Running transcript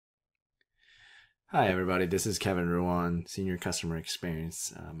Hi everybody, this is Kevin Ruan, Senior Customer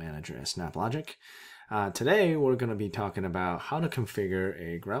Experience Manager at SnapLogic. Today we're going to be talking about how to configure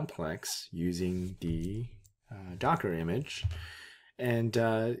a Groundplex using the Docker image. And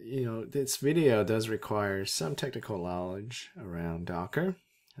this video does require some technical knowledge around Docker,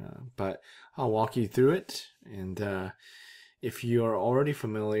 but I'll walk you through it. And if you are already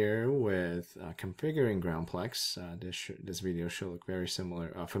familiar with configuring Groundplex, this video should look very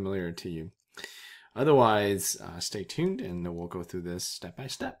familiar to you. Otherwise, stay tuned and we'll go through this step by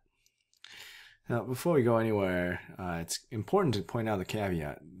step. Now, before we go anywhere, it's important to point out the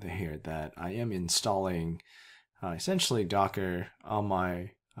caveat here that I am installing essentially Docker on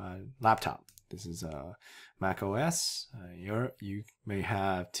my laptop. This is Mac OS. You may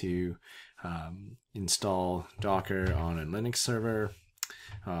have to install Docker on a Linux server,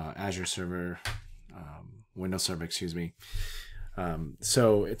 Azure server, Windows server, excuse me. But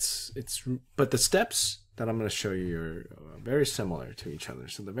the steps that I'm going to show you are very similar to each other.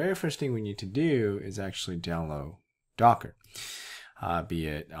 So the very first thing we need to do is actually download Docker, be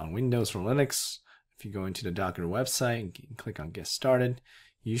it on Windows or Linux. If you go into the Docker website and click on Get Started,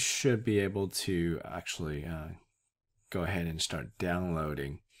 you should be able to actually go ahead and start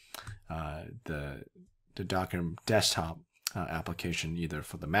downloading the Docker desktop application, either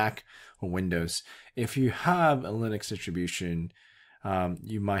for the Mac or Windows. If you have a Linux distribution,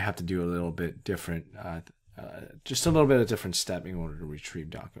 you might have to do a little bit different, just a little bit of different step in order to retrieve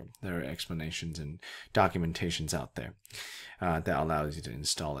Docker. There are explanations and documentations out there that allows you to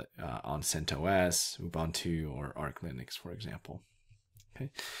install it on CentOS, Ubuntu, or Arch Linux, for example. Okay,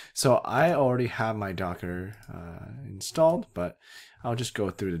 so I already have my Docker installed, but I'll just go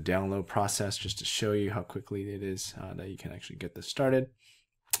through the download process just to show you how quickly it is that you can actually get this started.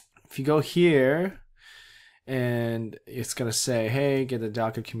 If you go here, and it's going to say, hey, get the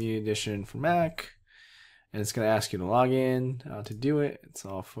Docker Community Edition for Mac, and it's going to ask you to log in to do it. It's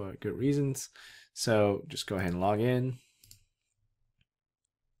all for good reasons. So just go ahead and log in,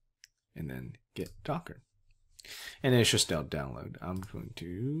 and then get Docker. And it should still download. I'm going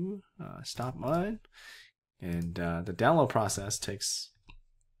to stop mine. And the download process takes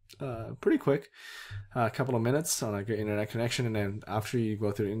pretty quick, a couple of minutes on a good internet connection. And then after you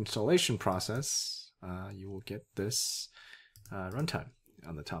go through the installation process, you will get this runtime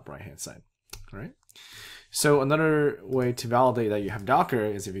on the top right hand side. All right. So another way to validate that you have Docker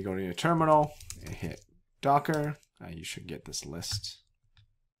is if you go to your terminal and hit Docker, you should get this list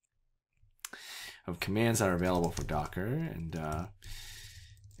of commands that are available for Docker, and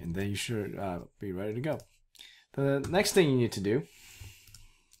then you should be ready to go. The next thing you need to do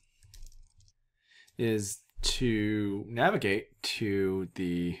is to navigate to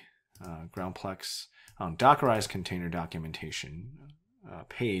the Groundplex Dockerized container documentation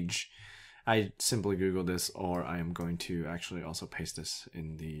page. I simply Google this, or I am going to actually also paste this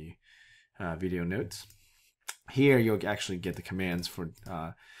in the video notes. Here you'll actually get the commands for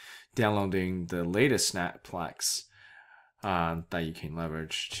downloading the latest Snaplex that you can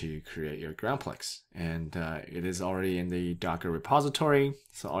leverage to create your Groundplex. And it is already in the Docker repository,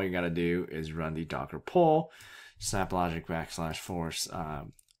 so all you got to do is run the Docker pull snaplogic /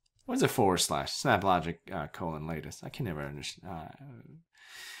 what is it / snaplogic :latest. I can never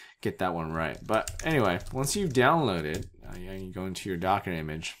get that one right. But anyway, once you've downloaded and you go into your Docker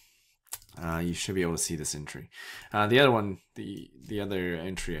image, you should be able to see this entry. The other one, the other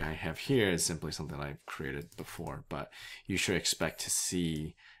entry I have here is simply something I've created before, but you should expect to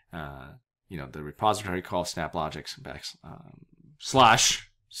see the repository called snaplogic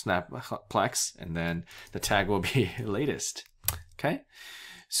 / snaplex, and then the tag will be latest. Okay,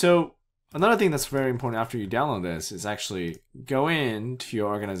 so another thing that's very important after you download this is actually go into your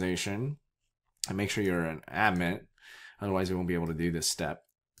organization and make sure you're an admin, otherwise you won't be able to do this step.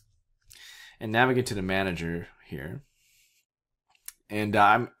 And navigate to the manager here. And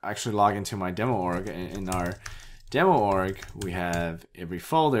I'm actually logged into my demo org. In our demo org, we have every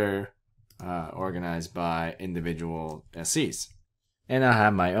folder organized by individual SCs. And I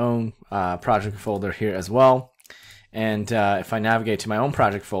have my own project folder here as well. And if I navigate to my own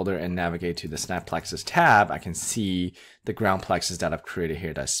project folder and navigate to the Snaplexes tab, I can see the Groundplexes that I've created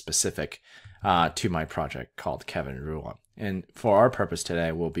here that's specific to my project called Kevin Ruan. And for our purpose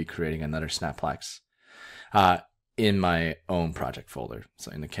today, we'll be creating another Snaplex in my own project folder,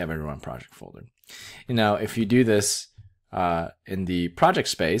 so in the Kevin Ruan project folder. And now, if you do this in the project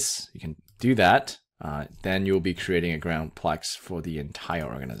space, you can do that. Then you'll be creating a Groundplex for the entire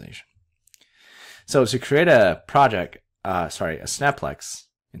organization. So to create a project, a Snaplex,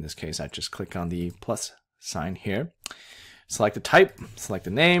 in this case, I just click on the plus sign here, select the type, select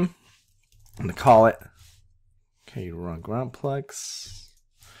the name, I'm going to call it, okay, you run Groundplex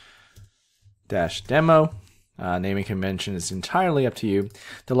dash demo. Naming convention is entirely up to you.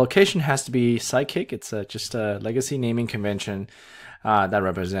 The location has to be Sidekick. It's just a legacy naming convention that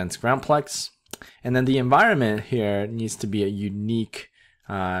represents Groundplex. And then the environment here needs to be a unique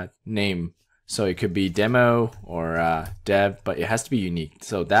name. So it could be demo or dev, but it has to be unique.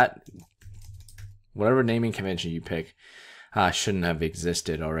 So that whatever naming convention you pick shouldn't have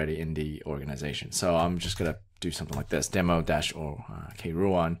existed already in the organization. So I'm just going to do something like this,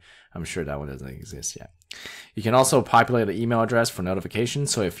 demo-or-kruan. I'm sure that one doesn't exist yet. You can also populate an email address for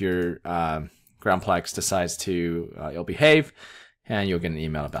notifications. So if your Groundplex decides to ill behave, and you'll get an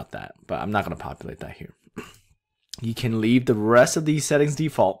email about that. But I'm not going to populate that here. You can leave the rest of these settings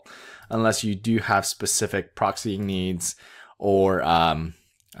default unless you do have specific proxying needs or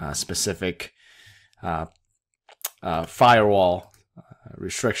specific firewall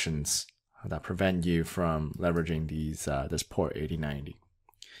restrictions that prevent you from leveraging these this port 8090.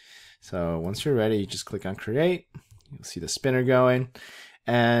 So once you're ready, you just click on create. You'll see the spinner going,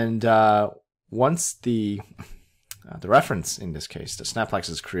 and once the reference, in this case, the Snaplex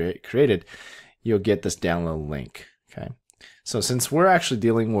is created, you'll get this download link. Okay, so since we're actually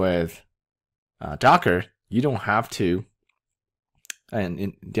dealing with Docker, you don't have to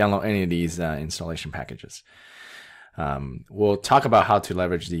download any of these installation packages. We'll talk about how to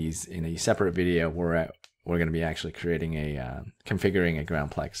leverage these in a separate video where we're going to be actually creating configuring a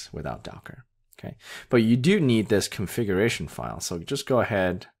Groundplex without Docker. Okay, but you do need this configuration file. So just go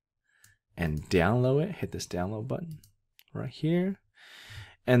ahead and download it. Hit this download button right here,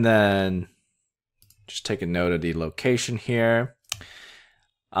 and just take a note of the location here.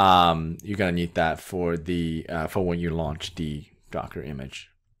 You're gonna need that for the for when you launch the Docker image.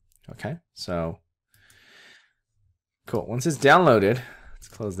 Okay, so cool. Once it's downloaded, let's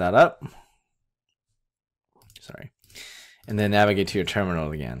close that up. Sorry. And then navigate to your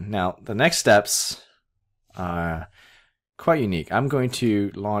terminal again. Now, the next steps are quite unique. I'm going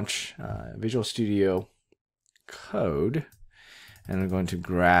to launch Visual Studio Code, and I'm going to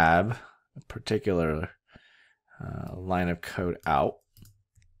grab a particular line of code out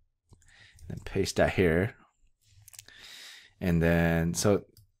and paste that here. And then, so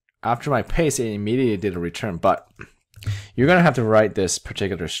after my paste, it immediately did a return, but you're going to have to write this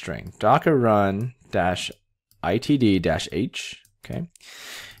particular string, docker run -itd-h. Okay,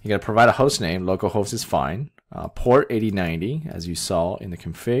 you got to provide a host name. Localhost is fine. Port 8090, as you saw in the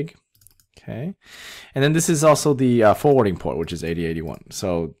config. Okay, and then this is also the forwarding port, which is 8081.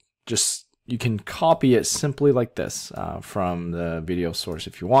 So just you can copy it simply like this from the video source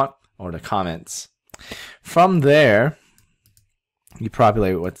if you want, or the comments. From there, you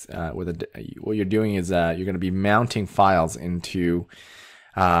populate what you're doing is you're going to be mounting files into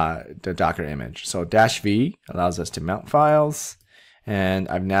the Docker image. So -v allows us to mount files, and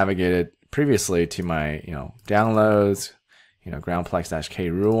I've navigated previously to my downloads,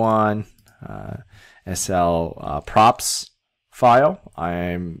 groundplex-kruan SL props file.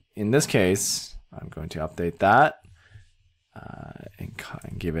 In this case, I'm going to update that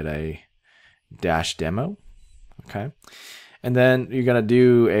and give it a -demo. Okay, and then you're gonna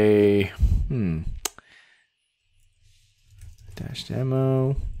do a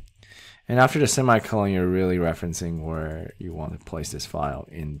 -demo, and after the semicolon, you're really referencing where you want to place this file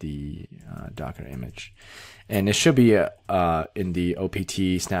in the Docker image, and it should be in the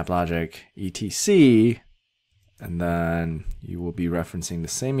OPT SnapLogic etc, and then you will be referencing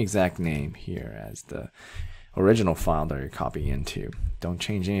the same exact name here as the original file that you're copying into. Don't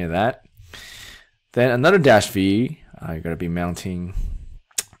change any of that. Then another -v, you're going to be mounting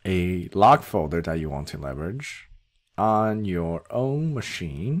a log folder that you want to leverage on your own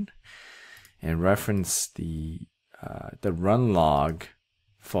machine, and reference the run log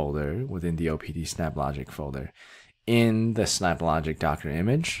folder within the OPT SnapLogic folder in the SnapLogic Docker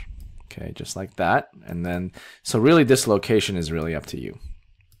image. Okay, just like that. And then, so really this location is really up to you.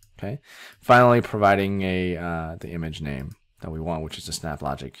 Okay. Finally, providing the image name that we want, which is the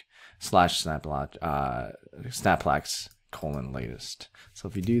Snaplex:/latest. So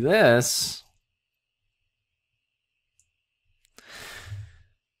if you do this,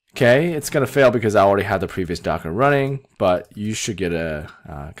 okay, it's going to fail because I already had the previous Docker running, but you should get a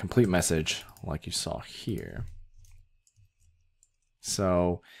complete message like you saw here.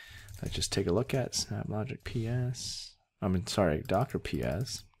 So let's just take a look at SnapLogic PS. Docker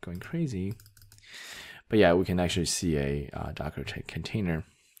PS. Going crazy. But yeah, we can actually see a Docker container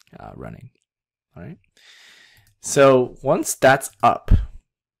running. All right. So once that's up,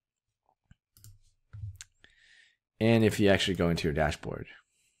 and if you actually go into your dashboard,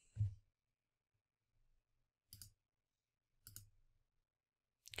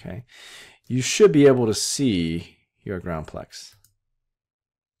 okay, you should be able to see your Groundplex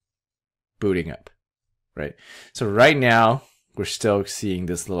booting up, right? So right now, we're still seeing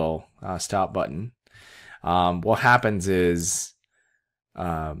this little stop button. What happens is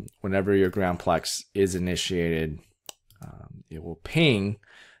whenever your Groundplex is initiated, it will ping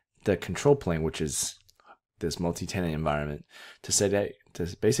the control plane, which is this multi-tenant environment, to say that,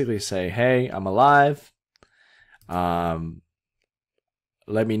 to basically say, hey, I'm alive.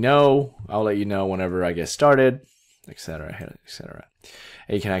 Let me know. I'll let you know whenever I get started, etc., etc.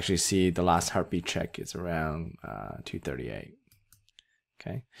 And you can actually see the last heartbeat check is around 238.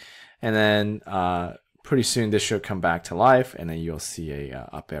 Okay, and then pretty soon this should come back to life, and then you'll see a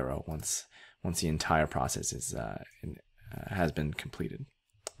up arrow once the entire process is has been completed.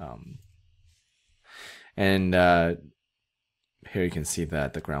 Here you can see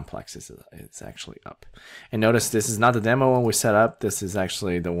that the Groundplex is actually up. And notice this is not the demo one we set up. This is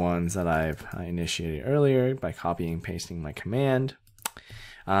actually the ones that I've initiated earlier by copying and pasting my command.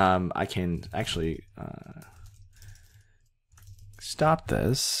 I can actually stop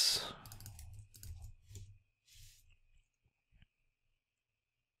this.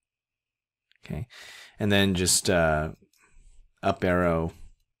 Okay, and then just up arrow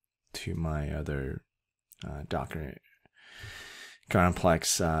to my other Docker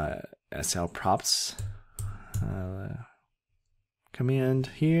Groundplex SL props command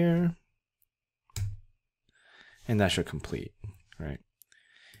here, and that should complete, right?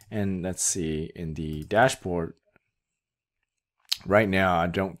 And let's see, in the dashboard right now, I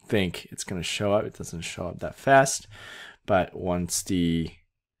don't think it's going to show up. It doesn't show up that fast, but once the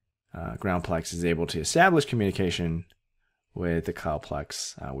Groundplex is able to establish communication with the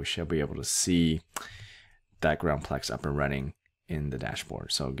Cloudplex, we should be able to see that Groundplex up and running in the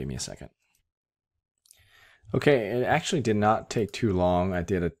dashboard. So give me a second. Okay, it actually did not take too long. I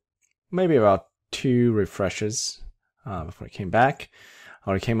did maybe about 2 refreshes before it came back,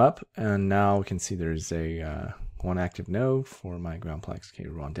 or it came up, and now we can see there's a 1 active node for my Groundplex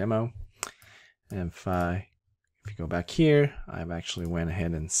K-Run demo. And if you go back here, I've actually went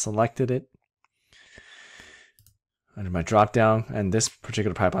ahead and selected it under my dropdown, and this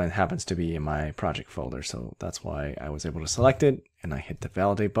particular pipeline happens to be in my project folder, so that's why I was able to select it, and I hit the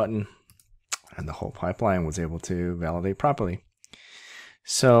validate button, and the whole pipeline was able to validate properly.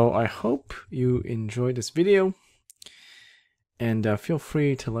 So I hope you enjoyed this video, and feel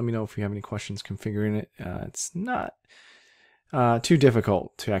free to let me know if you have any questions configuring it. It's not too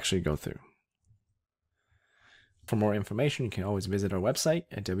difficult to actually go through. For more information, you can always visit our website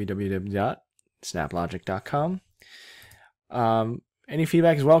at www.snaplogic.com. Any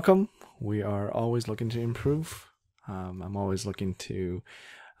feedback is welcome. We are always looking to improve. I'm always looking to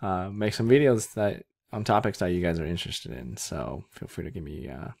make some videos on topics that you guys are interested in. So feel free to give me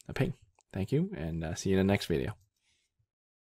a ping. Thank you, and see you in the next video.